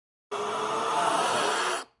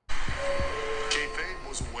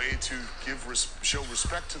to show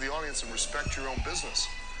respect to the audience and respect your own business.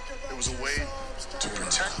 It was a way to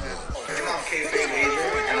protect it. And I'm kayfabe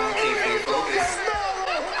Adrian, and I'm kayfabe Focus.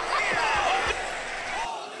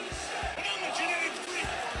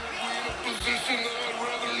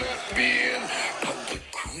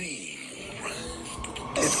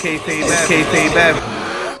 It's kayfabe Bab.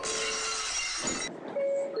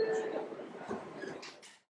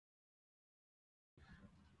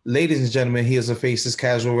 Ladies and gentlemen, here's the faces,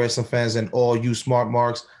 casual wrestling fans, and all you smart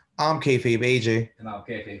marks. I'm Kayfabe AJ. And I'm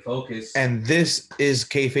kayfabe Focus. And this is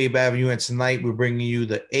Kayfabe Avenue, and tonight we're bringing you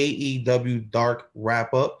the AEW Dark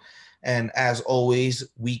wrap-up. And as always,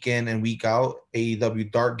 week in and week out,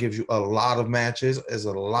 AEW Dark gives you a lot of matches. There's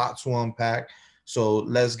a lot to unpack. So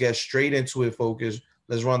let's get straight into it, Focus.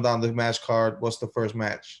 Let's run down the match card. What's the first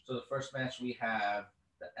match? So the first match we have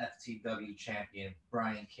the FTW champion,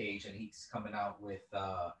 Brian Cage, and he's coming out with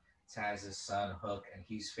Taz's son, Hook, and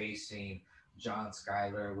he's facing John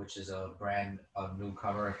Skyler, which is a brand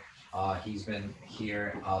newcomer. He's been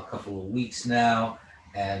here a couple of weeks now,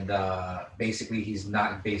 and basically he's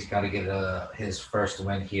not got to get his first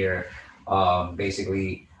win here.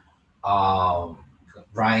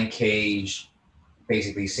 Brian Cage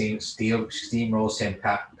basically steamrolls him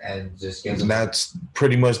and just gives him. That's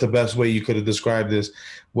pretty much the best way you could have described this.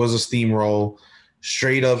 Was a steamroll,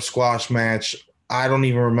 straight up squash match. I don't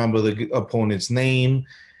even remember the opponent's name.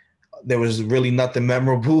 There was really nothing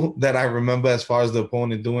memorable that I remember as far as the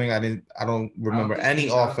opponent doing. I don't remember any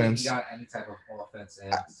offense. He got any type of offense in,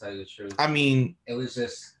 to tell you the truth. I mean, it was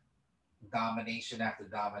just domination after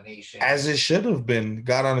domination. As it should have been.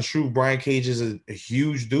 Got on the shoe. Brian Cage is a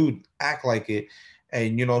huge dude. Act like it.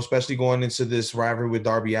 And, you know, especially going into this rivalry with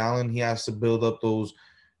Darby Allin, he has to build up those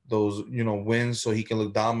wins so he can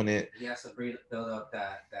look dominant. He has to build up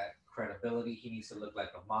that credibility. He needs to look like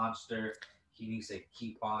a monster. He needs to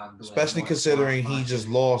keep on doing, especially considering he just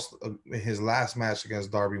lost his last match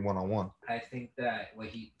against Darby one-on-one. I think that what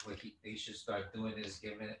they should start doing is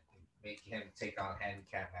make him take on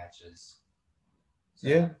handicap matches.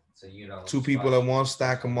 So two people at once,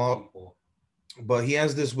 stack them up. But he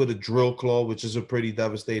has this with a drill claw, which is a pretty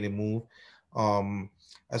devastating move.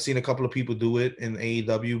 I've seen a couple of people do it in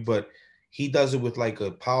AEW, but he does it with like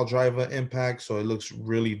a pile driver impact, so it looks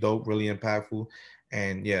really dope, really impactful.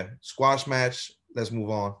 And yeah, squash match. Let's move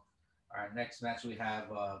on. All right, next match we have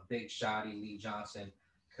Big Shotty Lee Johnson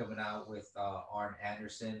coming out with Arn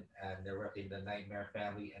Anderson, and they're repping the Nightmare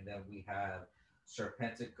Family. And then we have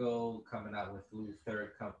Serpentico coming out with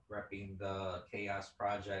Luther, repping the Chaos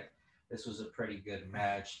Project. This was a pretty good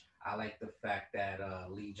match. I like the fact that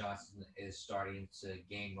Lee Johnson is starting to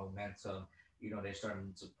gain momentum. You know, they're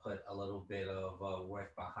starting to put a little bit of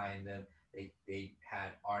work behind them. They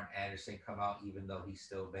had Arn Anderson come out, even though he's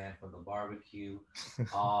still banned from the barbecue.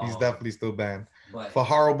 He's definitely still banned for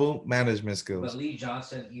horrible management skills. But Lee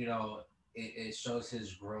Johnson, you know, it shows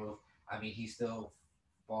his growth. I mean, he's still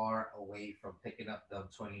far away from picking up the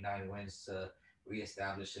 29 wins to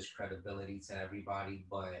reestablish his credibility to everybody,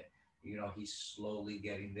 but you know, he's slowly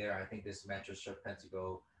getting there. I think this match with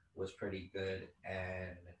Serpentico was pretty good,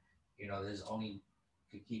 and you know, there's only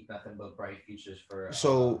could keep nothing but bright futures for.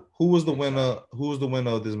 So, who was the winner? Who was the winner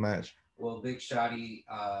of this match? Well, Big Shotty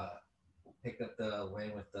picked up the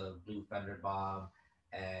win with the Blue Thunder Bomb,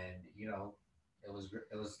 and you know, it was.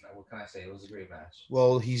 What can I say? It was a great match.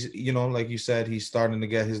 Well, he's, you know, like you said, he's starting to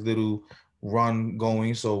get his little run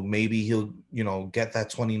going, so maybe he'll, you know, get that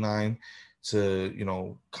 29 to, you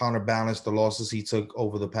know, counterbalance the losses he took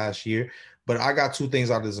over the past year. But I got two things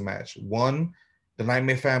out of this match. One, the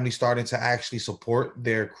Nightmare Family starting to actually support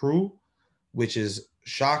their crew, which is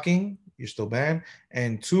shocking. You're still banned.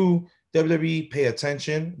 And two, WWE, pay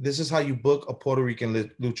attention. This is how you book a Puerto Rican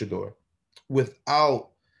luchador without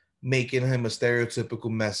making him a stereotypical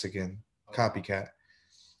Mexican copycat.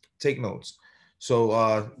 Take notes.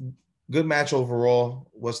 So good match overall.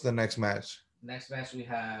 What's the next match? Next match we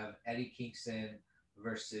have Eddie Kingston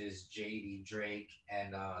versus JD Drake.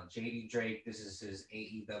 And JD Drake, this is his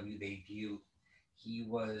AEW debut. He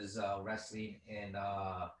was wrestling in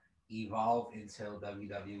Evolve until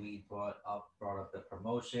WWE brought up the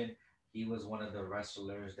promotion. He was one of the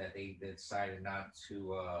wrestlers that they decided not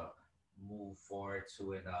to move forward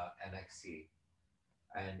to an NXT.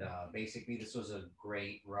 And basically, this was a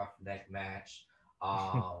great roughneck match.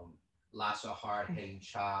 Lots of hard-hitting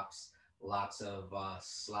chops. Lots of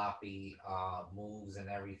sloppy moves and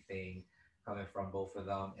everything coming from both of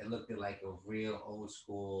them. It looked like a real old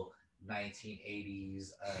school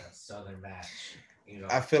 1980s Southern match. You know,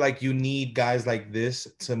 I feel like you need guys like this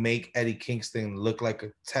to make Eddie Kingston look like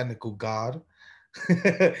a technical god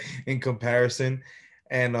in comparison.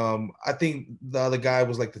 And I think the other guy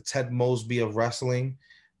was like the Ted Mosby of wrestling.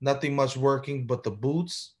 Nothing much working, but the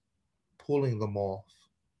boots, pulling them off.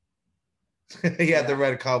 He had the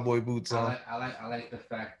red cowboy boots on. I like the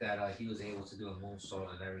fact that he was able to do a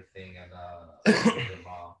moonsault and everything and hold them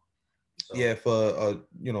off. So Yeah, for a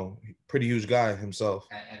pretty huge guy himself.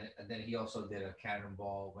 and then he also did a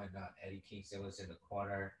cannonball when Eddie Kingston was in the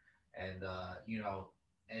corner, and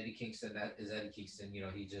Eddie Kingston, that is Eddie Kingston.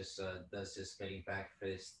 He just does his spinning back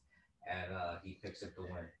fist and he picks up the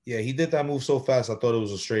win. Yeah, he did that move so fast. I thought it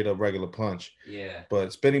was a straight up regular punch. Yeah,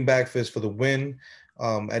 But spinning back fist for the win.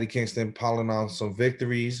 Eddie Kingston piling on some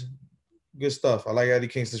victories. Good stuff. I like Eddie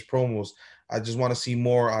Kingston's promos. I just want to see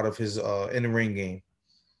more out of his in the ring game.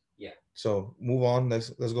 yeah. So move on. Let's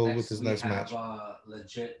go with this next match.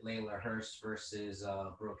 Legit Layla Hurst versus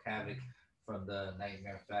Brooke Havoc from the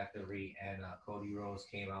Nightmare Factory, and Cody Rhodes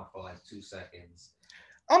came out for like 2 seconds.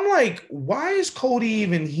 I'm like, why is Cody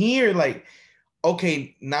even here? Like,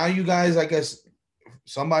 okay, now you guys, I guess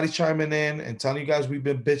somebody's chiming in and telling you guys we've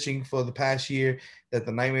been bitching for the past year that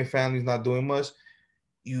the Nightmare Family's not doing much.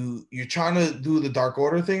 You're trying to do the Dark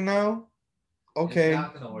Order thing now? Okay. It's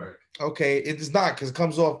not gonna work. Okay, it is not, because it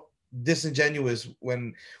comes off disingenuous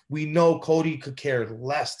when we know Cody could care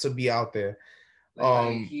less to be out there.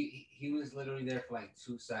 He was literally there for like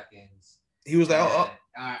 2 seconds. He was like, all oh,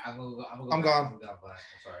 right, I'm I'm gone. I'm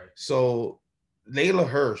sorry. So Layla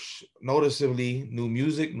Hirsch, noticeably new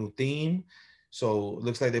music, new theme. So it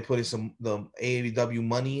looks like they put in the AEW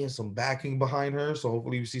money and some backing behind her. So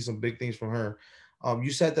hopefully you see some big things from her. You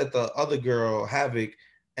said that the other girl, Havoc,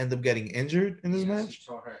 ended up getting injured in this match. She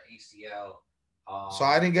tore her ACL. So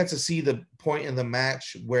I didn't get to see the point in the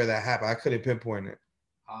match where that happened. I couldn't pinpoint it.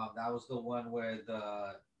 That was the one where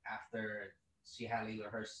after she had Layla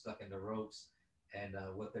Hirsch stuck in the ropes and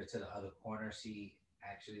whipped her to the other corner, she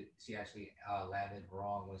actually landed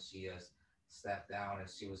wrong when she stepped down, and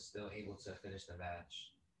she was still able to finish the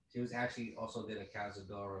match. She was actually also did a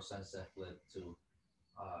Cazadoro sunset flip too,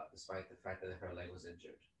 despite the fact that her leg was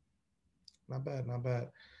injured. Not bad, not bad.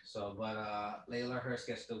 So, but Layla Hurst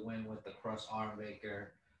gets the win with the cross arm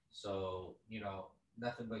maker. So,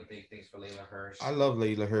 nothing but big things for Layla Hurst. I love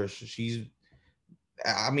Layla Hirsch.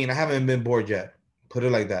 I haven't been bored yet. Put it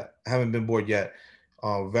like that. I haven't been bored yet.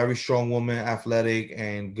 Very strong woman, athletic,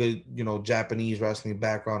 and good, Japanese wrestling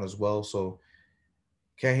background as well. So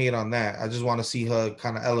can't hate on that. I just want to see her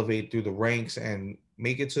kind of elevate through the ranks and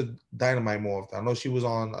make it to Dynamite more often. I know she was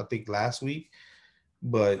on, I think, last week,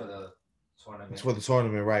 but for the tournament. It's for the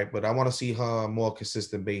tournament, right? But I want to see her on a more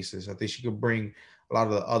consistent basis. I think she could bring a lot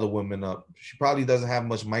of the other women up. She probably doesn't have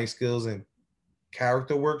much mic skills and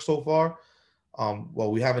character work so far.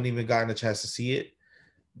 Well, we haven't even gotten a chance to see it,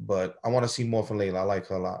 but I want to see more from Layla. I like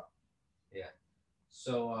her a lot. Yeah.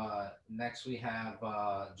 So next we have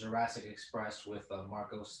Jurassic Express with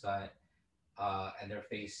Marco Stunt, and they're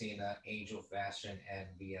facing Angel Fashion and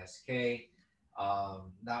BSK.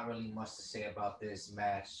 Not really much to say about this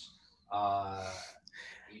match.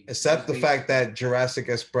 Except the fact that Jurassic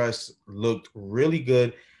Express looked really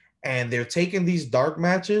good, and they're taking these dark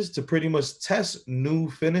matches to pretty much test new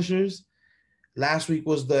finishers. Last week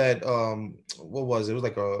was that what was it? It was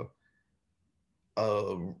like a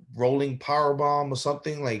rolling power bomb or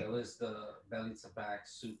something like. It was the belly to back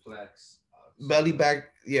suplex. Belly to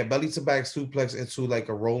back suplex into like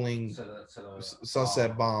a rolling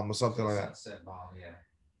sunset bomb or something like that. Sunset bomb, yeah.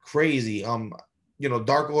 Crazy.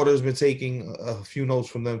 Dark Order's been taking a few notes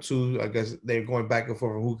from them too. I guess they're going back and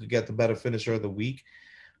forth on who could get the better finisher of the week.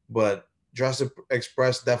 But Jurassic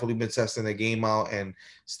Express definitely been testing the game out and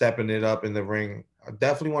stepping it up in the ring. I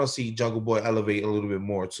definitely want to see Jungle Boy elevate a little bit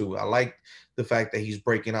more too. I like the fact that he's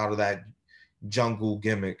breaking out of that jungle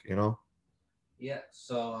gimmick, Yeah,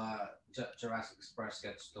 so Jurassic Express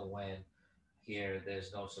gets the win here.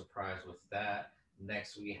 There's no surprise with that.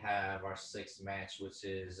 Next, we have our sixth match, which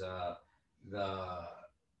is the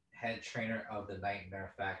head trainer of the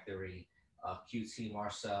Nightmare Factory, QT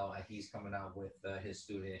Marcel, and he's coming out with his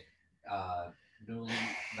student, newly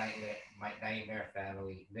Nightmare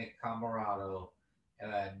Family, Nick Camarado,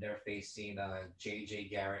 and they're facing JJ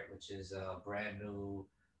Garrett, which is a brand new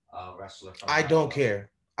wrestler. I don't care.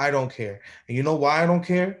 And you know why I don't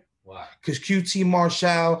care? Why? Because QT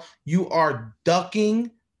Marshall, you are ducking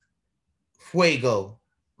Fuego.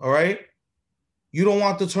 All right? You don't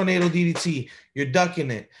want the tornado DDT. You're ducking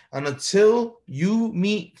it. And until you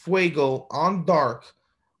meet Fuego on Dark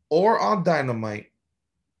or on Dynamite,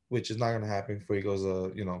 which is not going to happen. Fuego's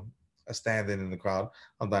a stand-in in the crowd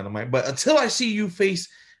on Dynamite. But until I see you face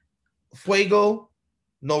Fuego,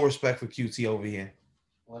 no respect for QT over here.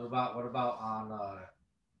 What about on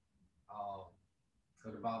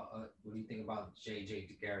what do you think about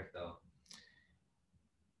JJ Garrett though?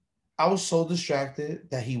 I was so distracted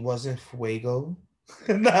that he wasn't Fuego.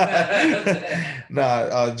 nah,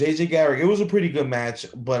 JJ Garrick. It was a pretty good match,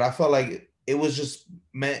 but I felt like it was just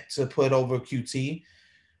meant to put over QT.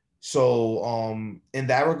 So in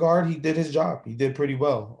that regard, he did his job. He did pretty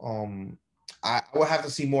well. I would have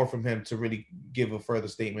to see more from him to really give a further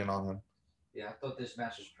statement on him. Yeah, I thought this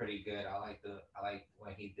match was pretty good. I like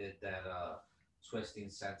when he did that twisting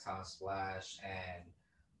senton splash and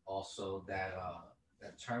also that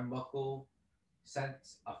turnbuckle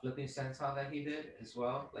a flipping senton that he did as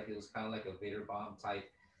well. Like it was kind of like a Vader bomb type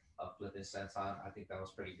of flipping senton. I think that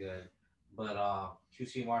was pretty good. But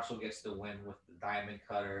QC Marshall gets the win with the diamond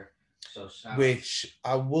cutter. So shout out, Which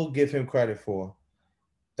I will give him credit for.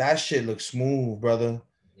 That shit looks smooth, brother.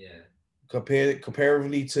 yeah.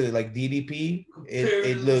 Comparatively to like DDP,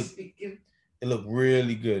 Comparatively speaking. it looked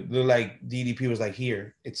really good. It looked like DDP was like,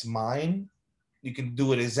 here, it's mine. You can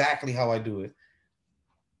do it exactly how I do it.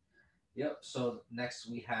 Yep. So next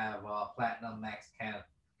we have Platinum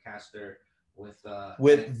Caster with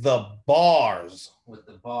With the bars. with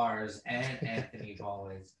the bars and Anthony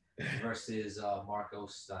Bowens versus Marco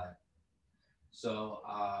Stunt. So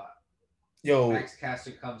Yo, Max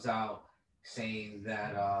Caster comes out saying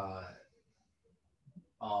that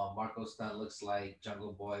Marco Stunt looks like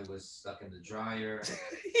Jungle Boy was stuck in the dryer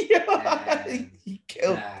yeah, and he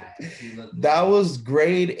killed. that he looked That like was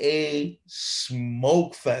grade A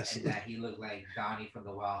smoke fest. and that he looked like Donnie from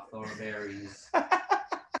the Wild Thornberries.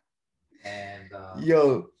 And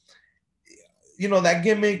Yo, you know that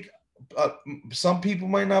gimmick. Some people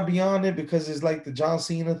might not be on it because it's like the John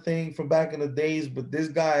Cena thing from back in the days, but this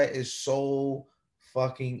guy is so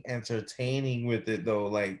fucking entertaining with it though.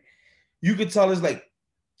 Like you could tell it's like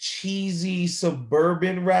cheesy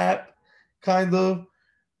suburban rap kind of,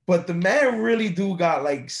 but the man really do got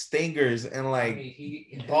like stingers and I like mean,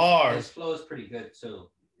 his bars. flow is pretty good too.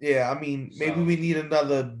 Yeah, I mean, maybe So we need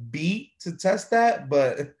another beat to test that,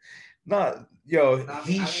 but not yo.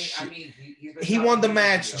 he's been He dropping won the music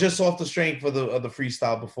match videos. just off the strength of the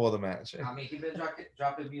freestyle before the match. I mean, he's been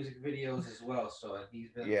dropping music videos as well. So he's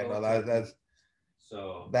been Yeah, no, flowing to the that's beat.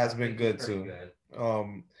 So that's I been think he's good pretty too.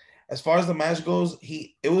 good. As far as the match goes,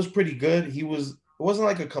 it was pretty good. It wasn't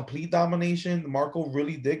like a complete domination. Marco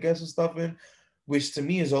really did get some stuff in, which to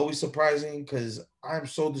me is always surprising because I'm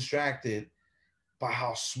so distracted by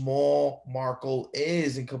how small Marco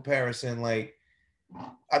is in comparison. Like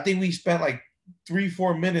I think we spent like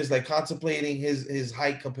 3-4 minutes like contemplating his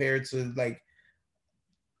height compared to like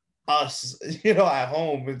us, at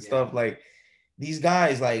home and Yeah. stuff. Like these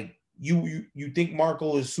guys, like you think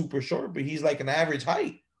Marco is super short, but he's like an average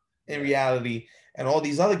height in reality. And all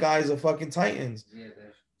these other guys are fucking titans. Yeah,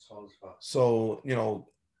 they're tall as fuck. So,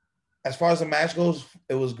 as far as the match goes,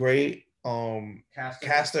 it was great.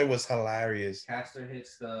 Caster was hilarious. Caster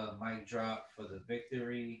hits the mic drop for the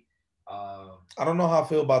victory. I don't know how I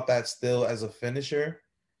feel about that still as a finisher,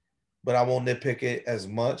 but I won't nitpick it as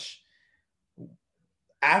much.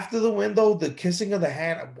 After the win, though, the kissing of the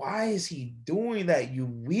hand, why is he doing that, you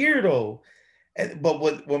weirdo? But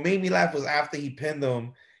what made me laugh was after he pinned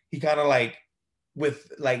him, he kind of like,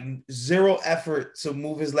 with like zero effort to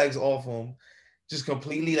move his legs off him, just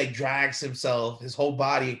completely like drags himself, his whole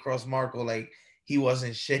body across Marco like he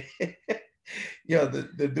wasn't shit. Yo,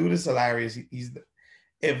 the dude is hilarious. He's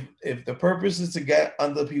if the purpose is to get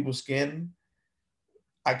under people's skin,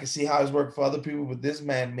 I can see how it's worked for other people, but this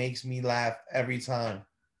man makes me laugh every time.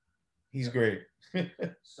 He's great.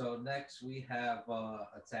 So next we have a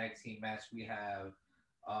tag team match. We have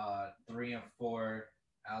 3 and 4,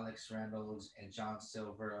 Alex Reynolds and John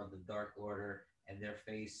Silver of the Dark Order, and they're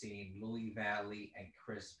facing Louis Valley and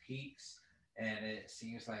Chris Peaks. And it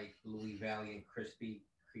seems like Louis Valley and Chris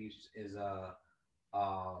Peaks is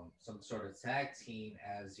some sort of tag team,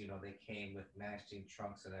 as they came with matching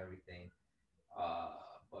trunks and everything.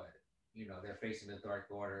 But they're facing the Dark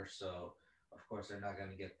Order, so of course they're not going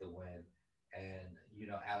to get the win. And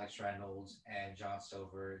Alex Reynolds and John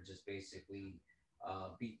Silver just basically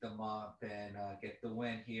beat them up and get the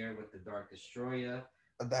win here with the Dark Destroyer.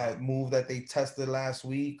 That move that they tested last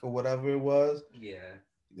week or whatever it was. Yeah,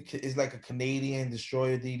 it's like a Canadian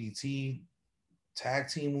Destroyer DDT tag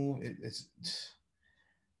team move. It's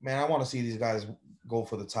man, I want to see these guys go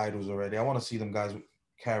for the titles already. I want to see them guys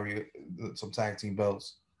carry some tag team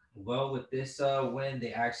belts. well, with this win,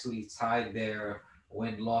 they actually tied their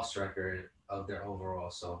win-loss record of their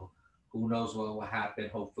overall. So who knows what will happen?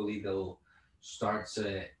 Hopefully, they'll start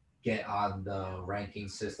to get on the ranking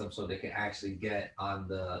system so they can actually get on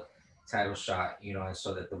the title shot, and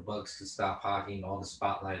so that the Bucks could stop hogging all the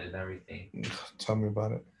spotlight and everything. Tell me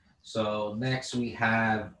about it. So next we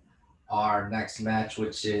have our next match,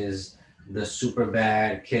 which is the super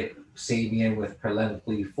bad Kip Sabian with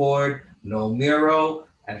Penelope Ford, no Miro,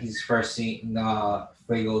 and he's first seen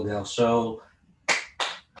Fuego del Show.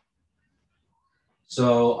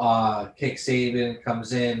 So Kick Sabian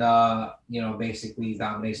comes in, basically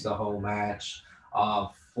dominates the whole match.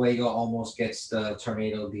 Fuego almost gets the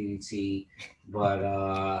tornado DDT,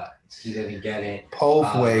 but he didn't get it.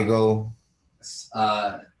 Fuego.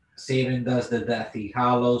 Sabian does the Deathly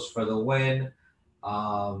Hollows for the win.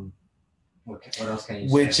 What else can you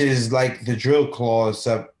say? Which is like the drill claw,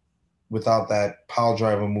 except without that pile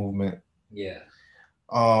driver movement. Yeah.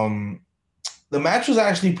 The match was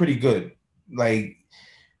actually pretty good. Like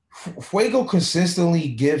Fuego consistently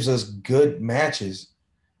gives us good matches.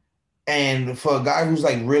 And for a guy who's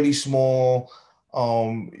like really small,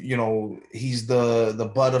 he's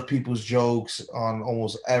the butt of people's jokes on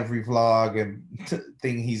almost every vlog and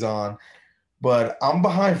thing he's on. But I'm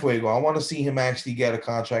behind Fuego. I want to see him actually get a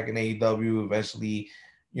contract in AEW, eventually,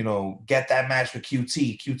 get that match with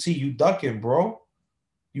QT. QT, you ducking, bro.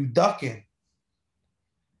 You ducking.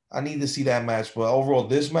 I need to see that match. But overall,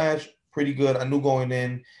 this match, pretty good. I knew going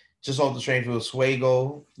in, just off the train field,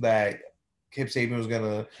 Fuego, that Kip Sabian was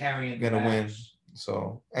gonna win.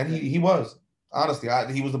 So, and he was. Honestly,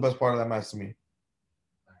 he was the best part of that match to me.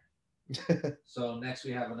 So next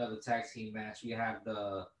we have another tag team match. We have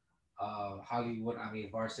the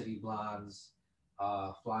Varsity Blondes,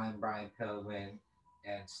 Flying Brian Pillman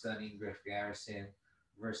and Stunning Griff Garrison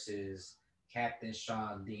versus Captain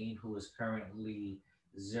Sean Dean, who is currently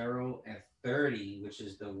 0-30, which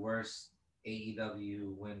is the worst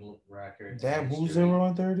AEW win record. Damn, who's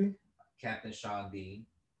 0-30? Captain Sean Dean.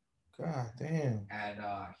 God damn. And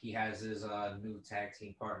he has his new tag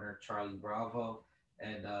team partner, Charlie Bravo,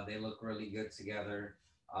 and they look really good together.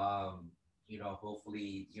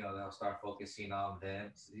 Hopefully, they'll start focusing on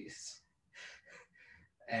them.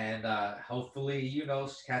 And hopefully,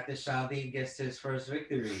 Captain Sean Dean gets his first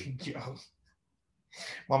victory. Yo.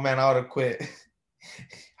 My man, I would have quit.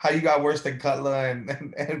 How you got worse than Cutler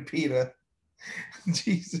and Peter?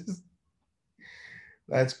 Jesus.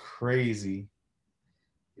 That's crazy.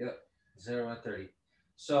 Yep, 0-30.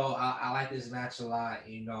 So I like this match a lot.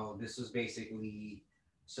 This was basically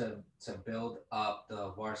to build up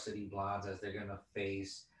the Varsity Blondes as they're gonna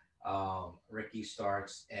face Ricky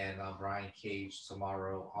Starks and Brian Cage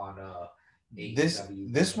tomorrow on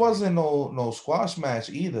AEW. This wasn't no squash match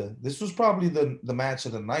either. This was probably the match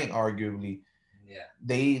of the night, arguably. Yeah.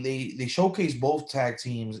 They showcased both tag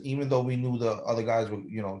teams, even though we knew the other guys were,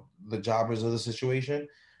 the jobbers of the situation.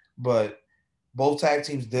 But both tag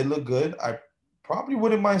teams did look good. I probably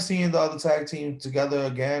wouldn't mind seeing the other tag team together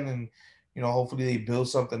again, and hopefully they build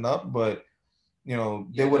something up. But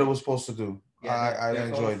did what it was supposed to do. Yeah, I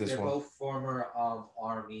enjoyed this one. They're both former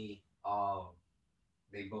Army.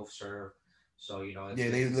 They both serve. So they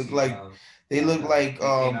look like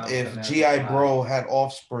if GI Bro had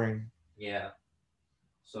offspring. Yeah.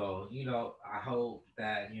 So I hope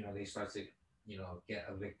that they start to get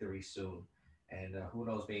a victory soon, and who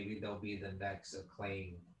knows, maybe they'll be the next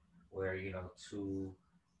Acclaim, where two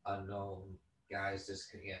unknown guys just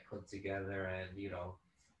can get put together and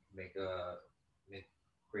make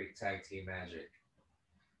great tag team magic.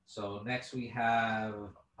 So next we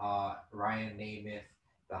have Ryan Namath,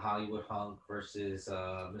 the Hollywood Hunk, versus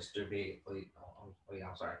Mr. Big.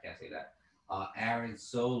 I'm sorry, I can't say that. Aaron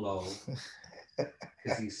Solo,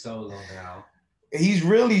 because he's solo now. He's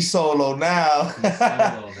really solo now.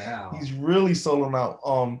 He's really solo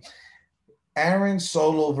now. Aaron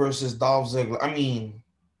Solo versus Dolph Ziggler. I mean,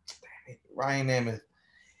 Ryan Namath.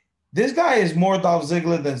 This guy is more Dolph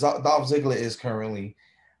Ziggler than Dolph Ziggler is currently.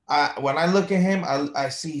 When I look at him, I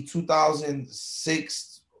see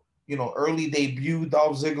 2006, early debut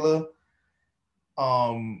Dolph Ziggler.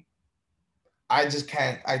 I just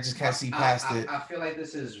can't see past it. I feel like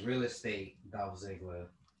this is real estate Dolph Ziggler.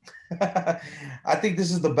 I think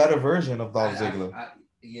this is the better version of Dolph Ziggler. I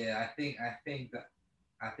think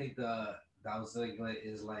the Dolph Ziggler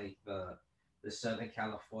is like the Southern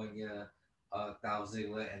California Dolph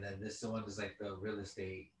Ziggler, and then this one is like the real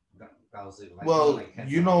estate Dolph Ziggler.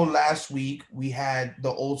 Like, last week we had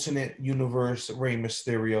the alternate universe Rey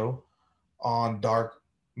Mysterio on Dark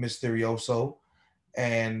Mysterioso.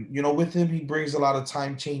 And, with him, he brings a lot of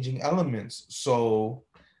time-changing elements. So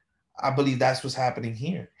I believe that's what's happening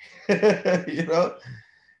here.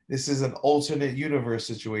 This is an alternate universe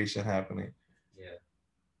situation happening. Yeah.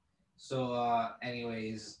 So,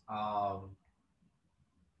 anyways,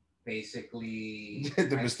 basically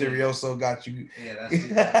The Mysterioso got you. Yeah, that's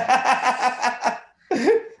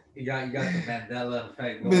you got the Mandela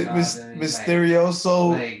effect going on.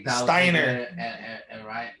 Mysterioso like Steiner and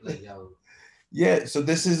right, like yo. Yeah, so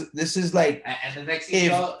this is like And the next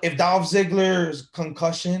if Dolph Ziggler's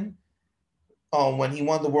concussion, when he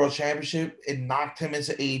won the world championship, it knocked him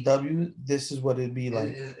into AEW. This is what it'd be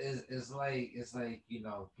like. It's like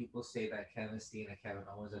people say that Kevin Steen and Kevin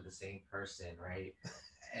Owens are the same person, right?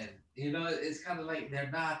 And it's kind of like they're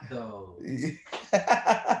not though. they're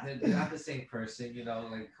not the same person,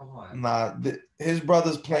 like come on. Nah, his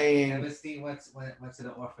brother's playing. Kevin Steen went to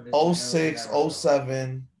the orphanage. 06,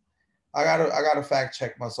 07. I gotta fact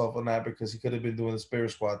check myself on that because he could have been doing the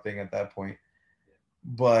Spirit Squad thing at that point.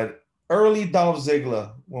 But early Dolph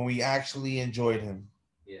Ziggler when we actually enjoyed him.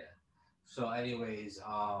 Yeah. So, anyways,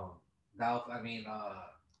 Dolph. I mean,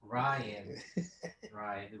 Ryan.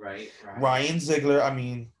 Right. Ryan Ziggler. I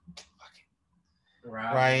mean,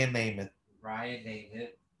 Ryan name it. Ryan name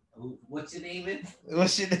it. What's your name it?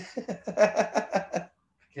 What's your name?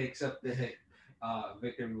 Takes up the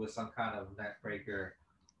victory with some kind of neck breaker.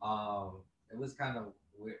 It was kind of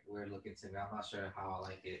weird looking to me. I'm not sure how I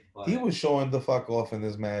like it, but he was showing the fuck off in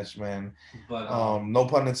this match, man. But no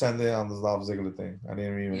pun intended on the Dolph Ziggler thing. I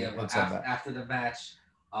didn't even intend that. After the match,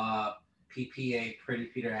 PPA, Pretty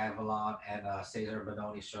Peter Avalon, and Cesar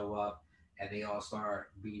Bononi show up, and they all start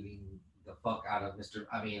beating the fuck out of Mr.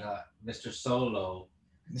 Solo.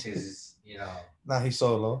 His, Nah, he's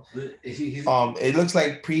solo. It looks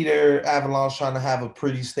like Peter Avalon's trying to have a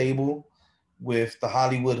pretty stable with the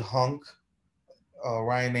Hollywood hunk,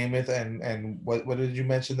 Ryan Namath, and what did you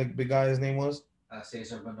mention the big guy's name was?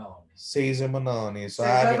 Cesar Bononi. Cesar Bononi. So I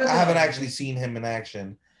haven't actually seen him in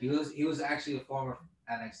action. He was actually a former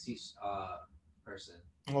NXT person.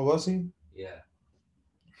 Oh, was he? Yeah.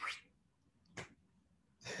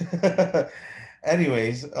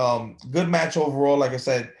 Anyways, good match overall. Like I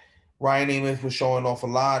said, Ryan Namath was showing off a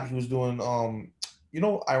lot. He was doing,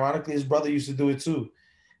 ironically, his brother used to do it too.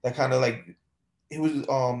 That kind of like, he was,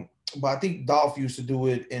 but I think Dolph used to do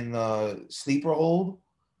it in sleeper hold.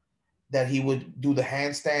 That he would do the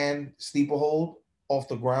handstand sleeper hold off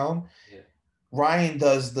the ground. Yeah. Ryan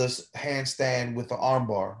does this handstand with the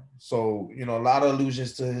armbar. So, a lot of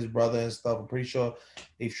allusions to his brother and stuff. I'm pretty sure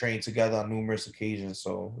they've trained together on numerous occasions.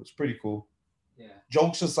 So it's pretty cool. Yeah.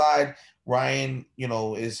 Jokes aside, Ryan,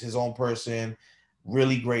 is his own person,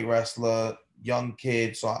 really great wrestler, young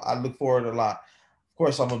kid. So I look forward a lot. Of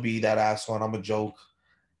course, I'm going to be that asshole and I'm a joke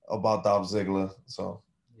about Dolph Ziggler. So,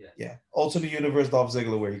 yeah. Ultimate Universe Dolph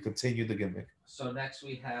Ziggler, where he continued the gimmick. So next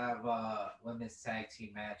we have women's tag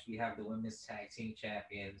team match. We have the women's tag team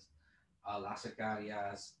champions, Las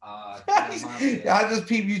Acarias. I just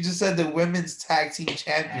peep. You just said the women's tag team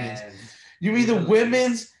champions. You mean the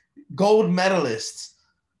women's gold medalists?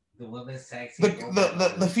 The women's tag team.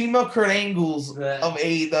 The female Kurt Angles of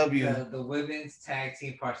AEW. The women's tag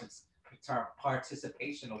team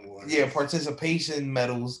participation awards. Yeah, participation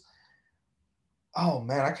medals. Oh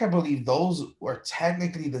man, I can't believe those were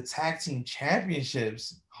technically the tag team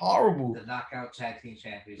championships. Horrible. The knockout tag team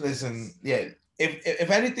championships. Listen, yeah.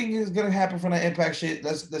 If anything is gonna happen from that Impact shit,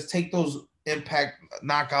 let's take those Impact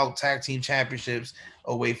knockout tag team championships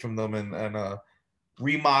away from them and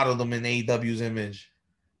remodel them in AEW's image.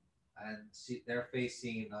 And they're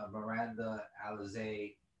facing Miranda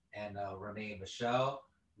Alizé and Renee Michelle.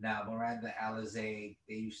 Now Miranda Alizé,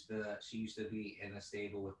 she used to be in a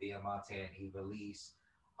stable with Diamante and Ivelisse,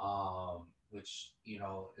 which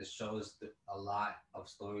it shows a lot of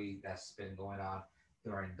story that's been going on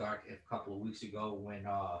during Dark. A couple of weeks ago when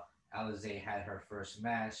Alizé had her first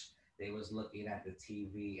match, they was looking at the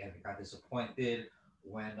TV and got disappointed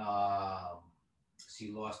when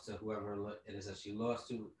she lost to whoever it is that she lost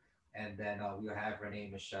to. And then we have Renee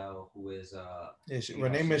Michelle, who is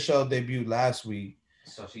Renee Michelle debuted last week.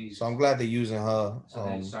 So I'm glad they're using her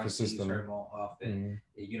consistently. Her more often.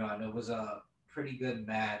 Mm-hmm. And it was a pretty good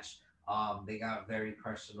match. They got very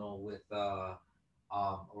personal with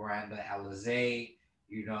Miranda Alizé,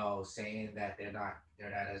 saying that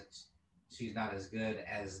she's not as good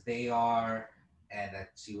as they are, and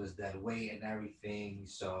that she was dead weight and everything.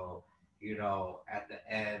 So at the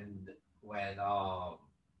end when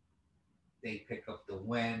they pick up the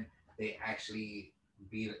win, they actually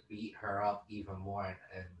beat her up even more,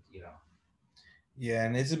 and Yeah,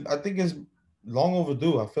 and I think it's long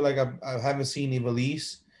overdue. I feel like I haven't seen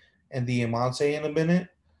Ivelisse and Diamante in a minute,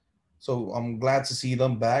 so I'm glad to see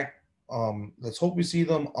them back. Let's hope we see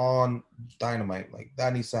them on Dynamite. Like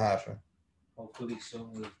that needs to happen. Hopefully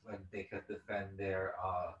soon, when they can defend their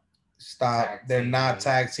stop. They're not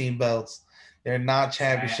tag team belts. They're not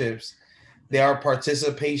championships. They are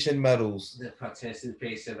participation medals. The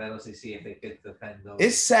participation medals to see if they could defend those.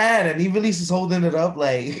 It's sad, and Evilise is holding it up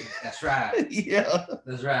like. That's right. Yeah.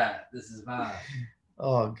 That's right. This is mine.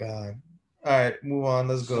 Oh God. All right, move on.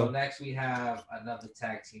 Let's go. So next we have another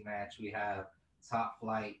tag team match. We have Top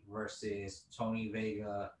Flight versus Tony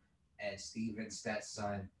Vega and Steven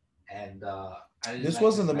Stetson. And this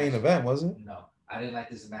wasn't the main event, was it? No, I didn't like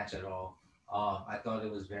this match at all. I thought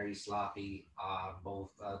it was very sloppy.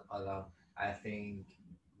 Both of them. I think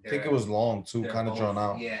it was long too, kind of drawn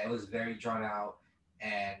out. Yeah, it was very drawn out,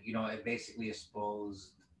 and it basically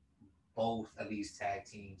exposed both of these tag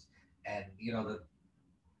teams. And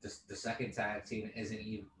the second tag team isn't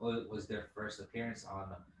even was their first appearance on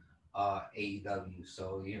AEW,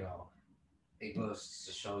 so it goes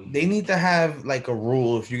to show you they need to have like a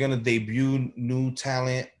rule. If you're gonna debut new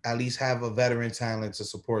talent, at least have a veteran talent to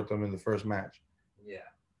support them in the first match. Yeah,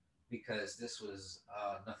 because this was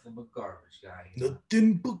nothing but garbage, guys.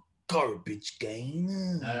 Nothing but garbage,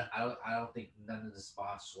 game. I don't think none of the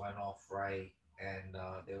spots went off right, and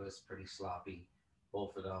it was pretty sloppy,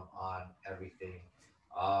 both of them on everything.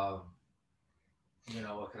 What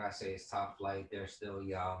can I say? It's Top Flight. They're still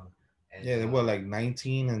young. And, yeah, they were like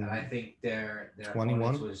 19 and I think their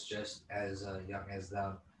 21 was just as young as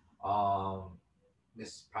them.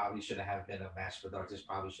 This probably should have been a match for Dark. This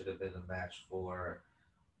probably should have been a match for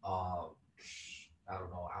I don't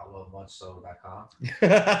know, outlawmudshow.com.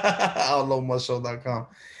 outlawmudshow.com.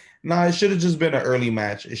 Nah, it should have just been an early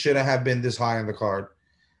match. It shouldn't have been this high in the card.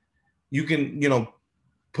 You can,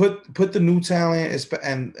 put the new talent,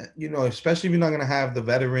 and especially if you're not going to have the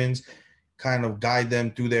veterans kind of guide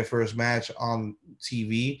them through their first match on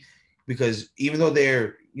TV, because even though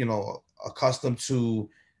they're accustomed to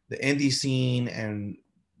the indie scene and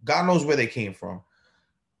God knows where they came from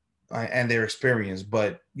and their experience,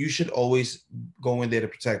 but you should always go in there to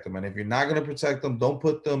protect them. And if you're not going to protect them, don't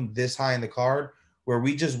put them this high in the card, where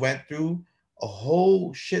we just went through a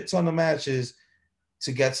whole shit ton of matches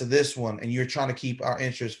to get to this one, and you're trying to keep our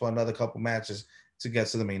interest for another couple matches to get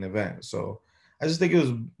to the main event. So I just think it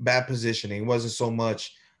was bad positioning. It wasn't so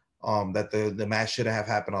much that the match should have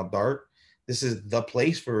happened on Dark. This is the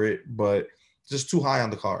place for it, but just too high on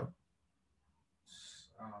the card.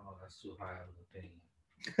 I don't know. That's too high of an opinion.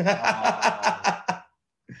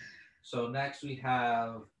 So next we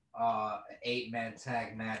have an 8-man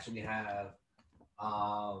tag match. We have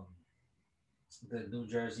the New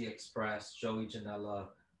Jersey Express, Joey Janela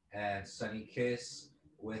and Sonny Kiss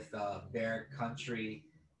with Bear Country,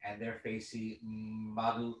 and they're facing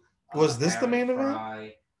Madu. Was this the main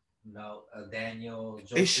event? No, Daniel.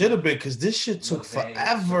 Joseph, it should have been, because this shit took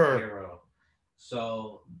forever.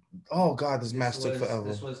 So, oh God, this match took forever.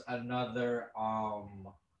 This was another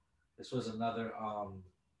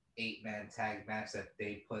 8-man tag match that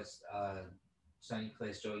they put Sonny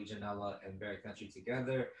Kiss, Joey Janela, and Bear Country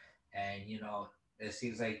together. And it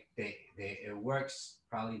seems like it works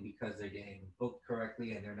probably because they're getting booked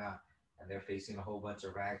correctly, and they're facing a whole bunch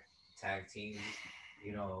of tag teams.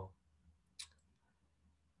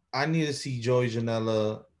 I need to see Joey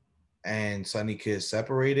Janela and Sonny Kiss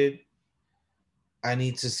separated. I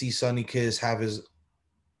need to see Sonny Kiss have his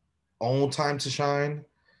own time to shine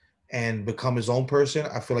and become his own person.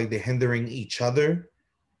 I feel like they're hindering each other.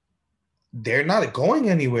 They're not going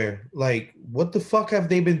anywhere. Like, what the fuck have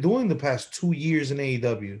they been doing the past 2 years in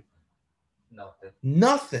AEW?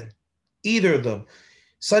 Nothing. Either of them.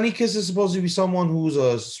 Sonny Kiss is supposed to be someone who's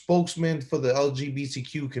a spokesman for the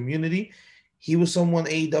LGBTQ community. He was someone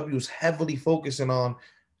AEW was heavily focusing on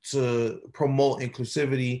to promote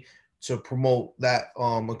inclusivity, to promote that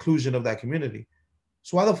inclusion of that community.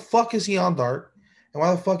 So why the fuck is he on Dark? And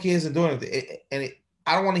why the fuck he isn't doing it?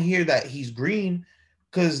 I don't want to hear that he's green,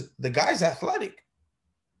 because the guy's athletic.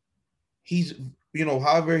 He's,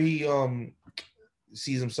 however he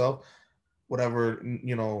sees himself, whatever,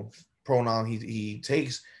 pronoun he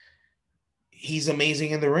takes, he's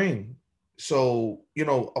amazing in the ring. So,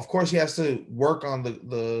 of course he has to work on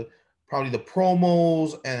the probably the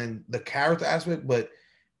promos and the character aspect, but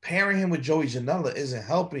pairing him with Joey Janela isn't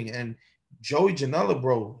helping. And Joey Janela,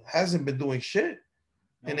 bro, hasn't been doing shit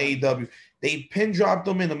in AEW. They pin dropped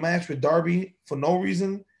him in a match with Darby for no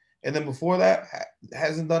reason, and then before that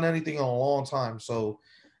hasn't done anything in a long time. So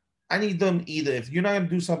I need them either, if you're not gonna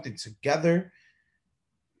do something together,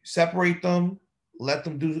 separate them, let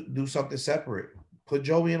them do something separate. Put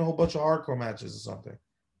Joey in a whole bunch of hardcore matches or something.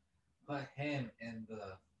 Put him in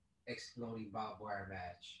the exploding barbed wire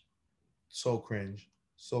match. So cringe.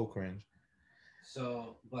 So,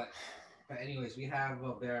 but anyways, we have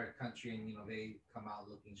Bear Country, and they come out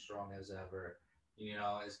looking strong as ever.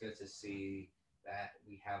 It's good to see that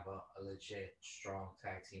we have a legit strong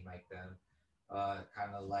tag team like them.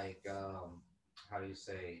 Kind of like how do you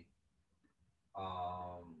say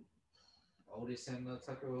um Otis and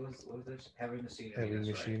Tucker, what was this? Heavy Machinery. Heavy That's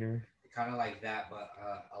right. machinery. Kind of like that, but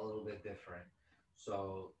a little bit different.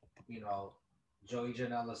 So you know, Joey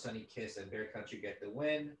Janela, Sonny Kiss, and Bear Country get the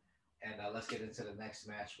win. And let's get into the next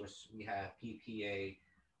match, which we have PPA,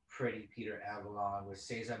 Pretty Peter Avalon with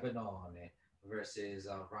Cesar Bonone versus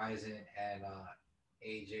Ryzen and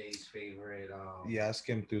AJ's favorite Yeah, I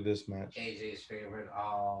skimmed through this match, AJ's favorite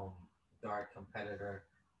dark competitor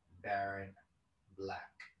Baron Black.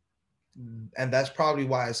 and that's probably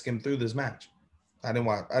why I skimmed through this match. I didn't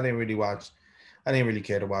watch. I didn't really watch. I didn't really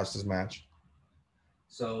care to watch this match.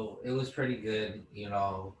 So it was pretty good.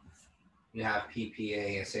 You have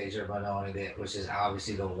PPA and Cesar Bonone, which is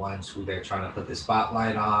obviously the ones who they're trying to put the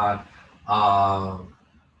spotlight on.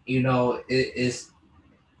 It is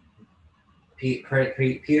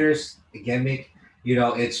Peter's gimmick.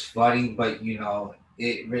 It's funny, but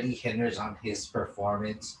it really hinders on his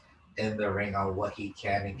performance in the ring on what he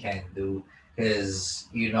can and can't do. Because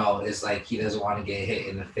it's like he doesn't want to get hit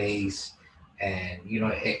in the face, and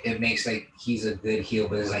it makes like he's a good heel,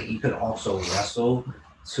 but it's like he could also wrestle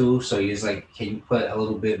too. So he's like, can you put a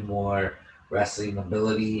little bit more wrestling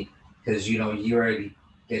ability? Because you're already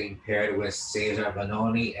getting paired with Cesar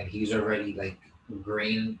Bononi, and he's already like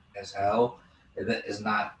green as hell. It's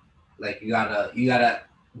not like you gotta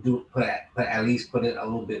put at least put in a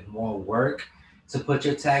little bit more work to put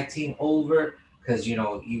your tag team over, because you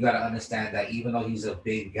gotta understand that even though he's a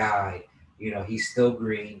big guy, he's still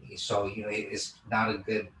green. So it's not a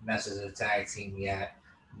good message of the tag team yet.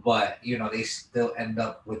 But they still end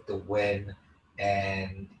up with the win,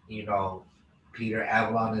 and Peter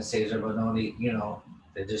Avalon and Cesar Bononi,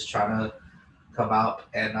 they're just trying to come out,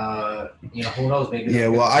 and who knows, maybe they'll Yeah,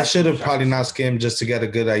 get well, a I tag should team have probably shots. not skimmed just to get a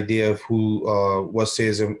good idea of who what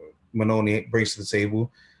Cesar Manoni brings to the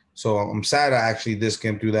table. So I'm sad I actually did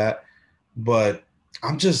skim through that, but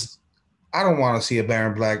I'm just I don't want to see a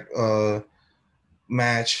Baron Black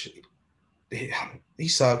match. He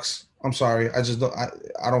sucks. I'm sorry. I just don't.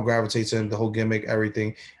 I don't gravitate to him. The whole gimmick,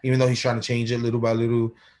 everything. Even though he's trying to change it little by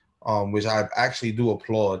little, which I actually do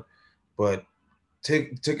applaud. But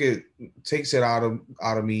took it takes it out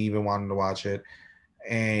of me even wanting to watch it.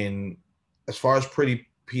 And as far as Pretty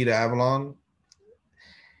Peter Avalon,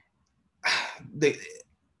 the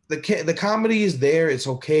the comedy is there. It's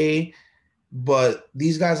okay, but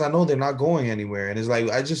these guys, I know they're not going anywhere. And it's like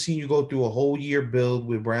I just seen you go through a whole year build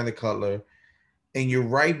with Brandon Cutler, and you're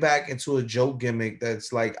right back into a joke gimmick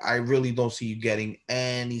that's like I really don't see you getting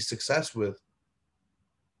any success with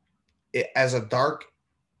it as a dark,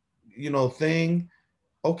 thing.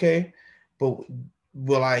 Okay, but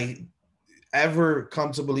will I ever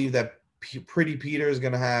come to believe that Pretty Peter is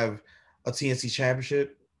gonna have a TNC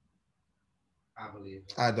championship? I believe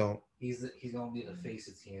it. I don't. He's gonna be the face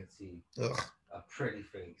of TNT, Ugh. a pretty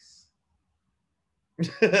face.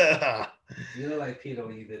 Yeah, You look like Peter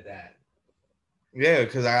when you did that.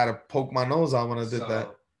 because I gotta poke my nose out when I did that.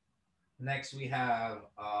 So next we have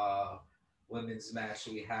women's match.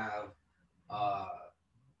 We have uh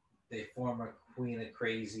the former Queen of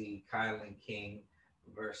Crazy, Kylan King,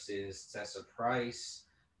 versus Tessa Price.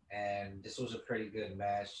 And this was a pretty good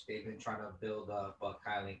match. They've been trying to build up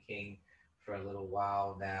Kylan King for a little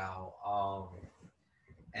while now.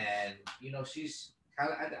 And she's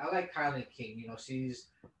I like Kylan King. She's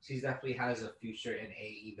definitely has a future in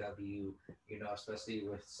AEW. Especially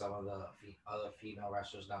with some of the other female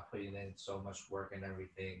wrestlers not putting in so much work and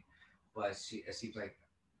everything. But it seems like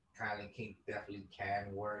Kylan King definitely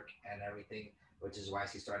can work and everything, which is why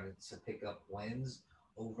she's starting to pick up wins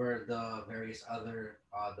over the various other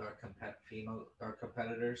female dark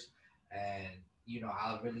competitors. And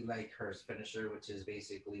I really like her finisher, which is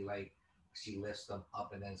basically like she lifts them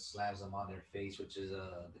up and then slams them on their face, which is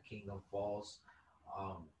the Kingdom Falls.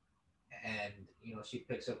 Um, and she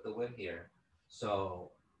picks up the win here.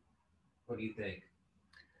 So, what do you think?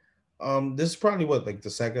 This is probably what like the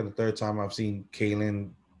second or third time I've seen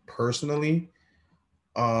Kaylin personally.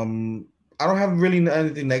 Um, I don't have really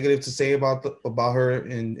anything negative to say about her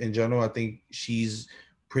in general. I think she's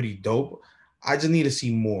pretty dope. I just need to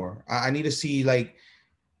see more. I need to see like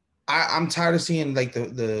I'm tired of seeing like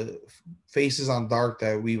the faces on Dark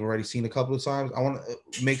that we've already seen a couple of times. I want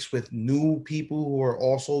to mix with new people who are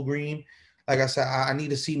also green. Like I said, I need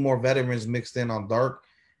to see more veterans mixed in on Dark,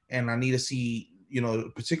 and I need to see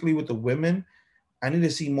particularly with the women. I need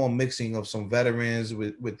to see more mixing of some veterans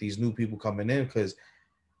with these new people coming in because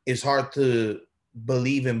it's hard to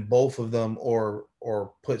believe in both of them or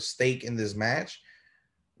put stake in this match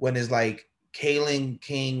when it's like Kaylin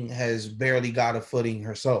King has barely got a footing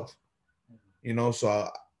herself, so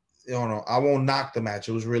I don't know. I won't knock the match.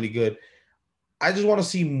 It was really good. I just want to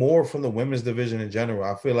see more from the women's division in general.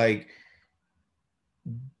 I feel like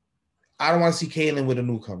I don't want to see Kaylin with a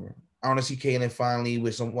newcomer. I want to see Kaylin finally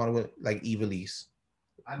with someone with like Evilise.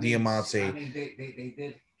 They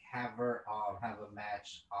did have her have a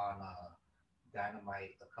match on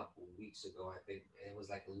Dynamite a couple weeks ago. I think it was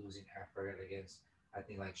like a losing effort against I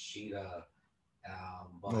think like Sheeta.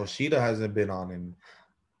 No, Sheeta hasn't been on in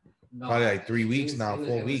probably like 3 weeks now,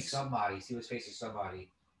 4 weeks. She was facing somebody,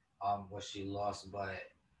 where she lost. But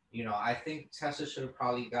I think Tessa should have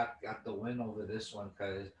probably got the win over this one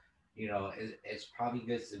because it's probably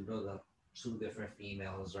good to build up two different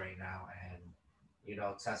females right now, and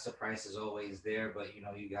Tessa Price is always there, but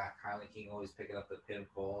you got Kylie King always picking up the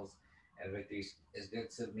pinfalls and victories. It's good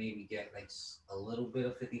to maybe get like a little bit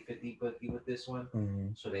of 50-50 bookie with this one,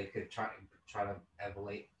 so they could try to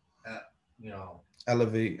elevate,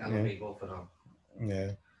 elevate both of them.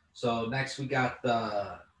 Yeah. So next we got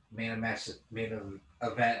the main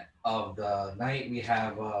event of the night. We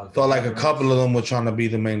have thought like a couple of them were trying to be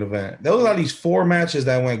the main event. There was at least 4 matches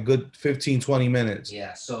that went good 15-20 minutes.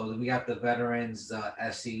 Yeah, so we got the veterans,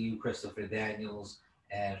 SCU, Christopher Daniels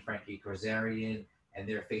and Frankie Kazarian, and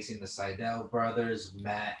they're facing the Seidel brothers,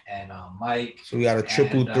 Matt and Mike. So we got a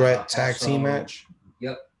triple threat tag team match.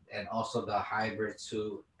 Yep, and also the hybrid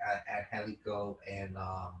two at Helico and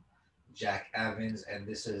Jack Evans, and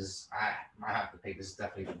this is I have to pick. This is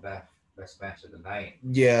definitely the best match of the night.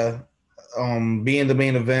 Yeah, being the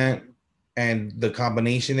main event and the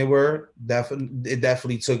combination it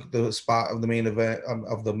definitely took the spot of the main event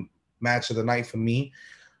of the match of the night for me.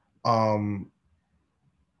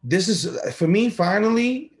 This is for me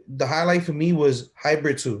finally the highlight for me was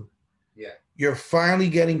Hybrid 2. Yeah, you're finally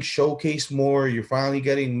getting showcased more. You're finally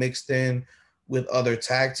getting mixed in with other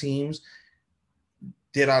tag teams.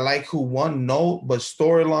 Did I like who won? No, but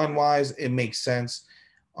storyline wise, it makes sense.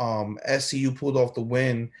 SCU pulled off the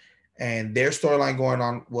win, and their storyline going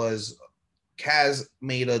on was Kaz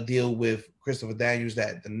made a deal with Christopher Daniels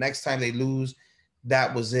that the next time they lose,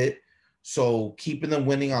 that was it. So keeping them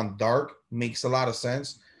winning on Dark makes a lot of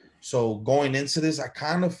sense. So going into this, I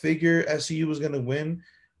kind of figured SCU was going to win,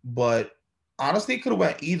 but honestly, it could have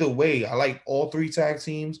went either way. I like all three tag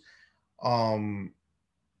teams.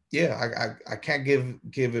 Yeah, I can't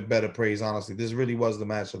give it better praise, honestly. This really was the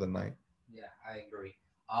match of the night. Yeah, I agree.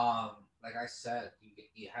 Like I said,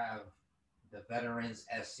 you have the veterans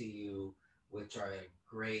SCU, which are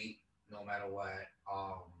great no matter what.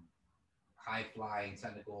 High flying,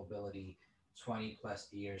 technical ability, 20 plus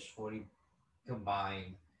years, 40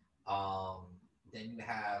 combined. Then you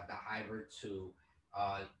have the hybrid two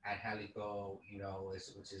at Helico,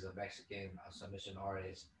 which is a Mexican submission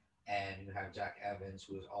artist, and you have Jack Evans,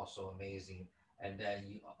 who is also amazing. And then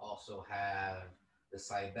you also have the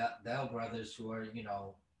Seidel brothers, who are,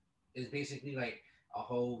 is basically like a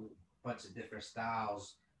whole bunch of different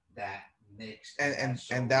styles that mixed.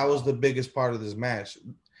 And that was the biggest part of this match.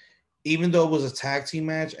 Even though it was a tag team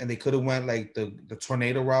match and they could have went like the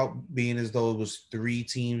tornado route, being as though it was 3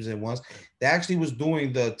 teams at once, they actually was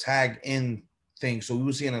doing the tag in thing. So we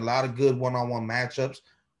were seeing a lot of good one-on-one matchups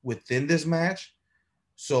within this match.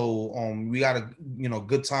 So we got a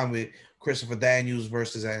good time with Christopher Daniels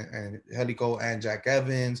versus and Helico and Jack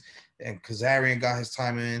Evans, and Kazarian got his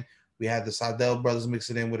time in. We had the Seidel brothers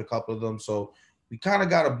mixing in with a couple of them. So we kind of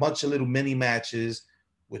got a bunch of little mini matches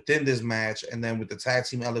within this match, and then with the tag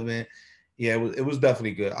team element, yeah, it was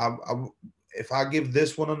definitely good. If I give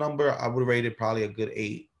this one a number, I would rate it probably a good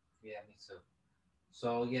 8. Yeah, me too.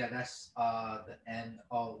 So yeah, that's the end.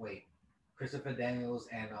 Oh wait, Christopher Daniels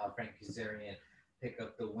and Frank Kazarian pick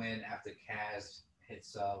up the win after Kaz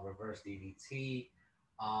hits reverse DDT.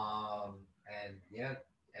 And yeah,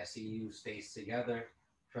 SCU stays together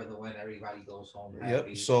for the win. Everybody goes home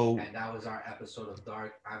happy. Yep. So and that was our episode of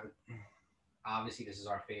Dark. Obviously, this is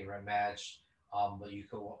our favorite match. But you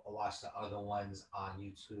can watch the other ones on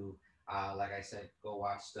YouTube. Like I said, go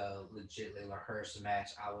watch the legit Layla Hurst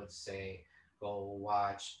match. I would say go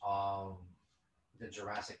watch the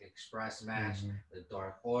Jurassic Express match, the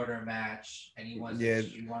Dark Order match. Anyone? Yeah,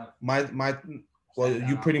 you want my well,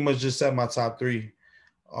 you pretty much just said my top 3.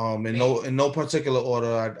 In no particular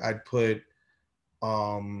order, I'd put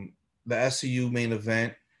the SCU main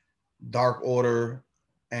event, Dark Order,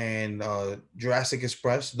 and Jurassic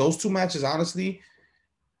Express. Those 2 matches, honestly,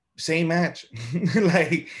 same match.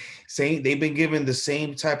 Like same, they've been given the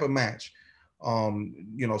same type of match.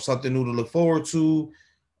 Something new to look forward to.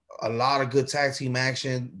 a lot of good tag team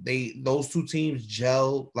action. Those two teams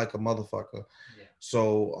gel like a motherfucker. Yeah.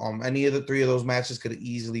 So any of the three of those matches could have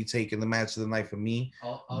easily taken the match of the night for me.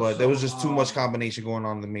 Also, but there was just too much combination going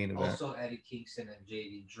on in the main event. Also, Eddie Kingston and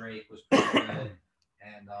JD Drake was pretty good.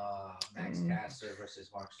 And Max Caster versus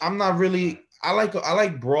Mark. I'm not really. I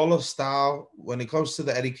like brawler style when it comes to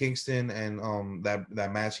the Eddie Kingston and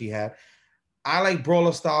that match he had. I like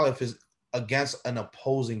brawler style if it's against an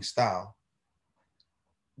opposing style.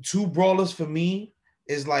 Two brawlers for me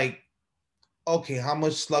is like, okay, how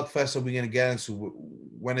much slugfest are we gonna get into?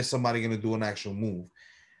 When is somebody gonna do an actual move?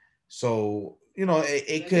 So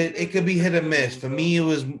it could be hit or miss. For me,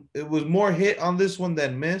 it was more hit on this one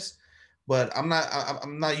than miss. But I'm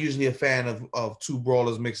not usually a fan of two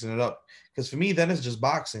brawlers mixing it up, because for me then it's just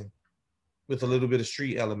boxing with a little bit of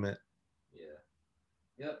street element. Yeah.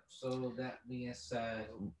 Yep. So that being said,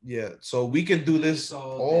 yeah. So we can do this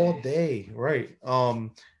all day, right?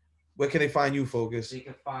 Where can they find you, Focus? They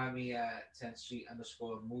can find me at 10th Street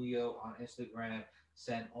 _Muyo on Instagram.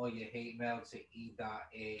 Send all your hate mail to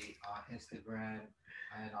E.A on Instagram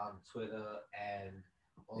and on Twitter and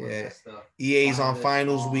all that stuff. EA's on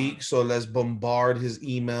finals week, so let's bombard his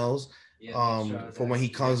emails. For when he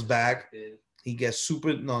comes back. He gets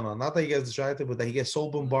super not that he gets distracted, but that he gets so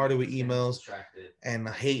bombarded with emails and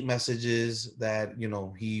hate messages that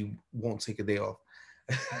he won't take a day off.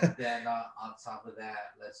 And then on top of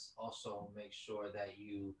that, let's also make sure that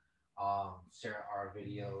you share our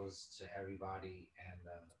videos to everybody.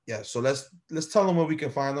 And so let's tell them where we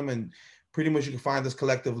can find them, and pretty much you can find us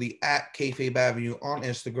collectively at Kayfabe Avenue on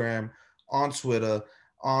Instagram, on Twitter,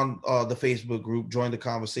 on the Facebook group. Join the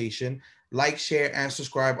conversation. Like, share, and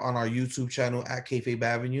subscribe on our YouTube channel at Kayfabe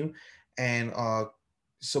Avenue, and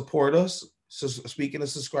support us. So speaking of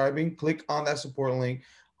subscribing, click on that support link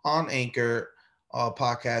on Anchor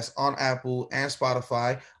podcast, on Apple and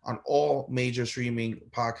Spotify, on all major streaming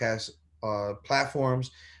podcast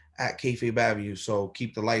platforms at Kayfabe Avenue. So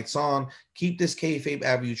keep the lights on, keep this Kayfabe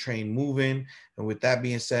Avenue train moving. And with that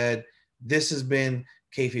being said, this has been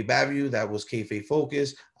Kayfabe Avenue. That was Kayfabe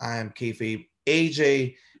Focus. I am Kayfabe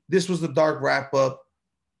AJ. This was the Dark wrap up.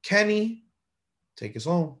 Kenny, take us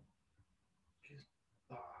home.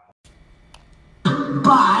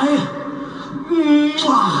 Bye.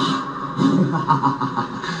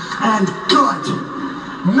 And good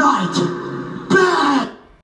night.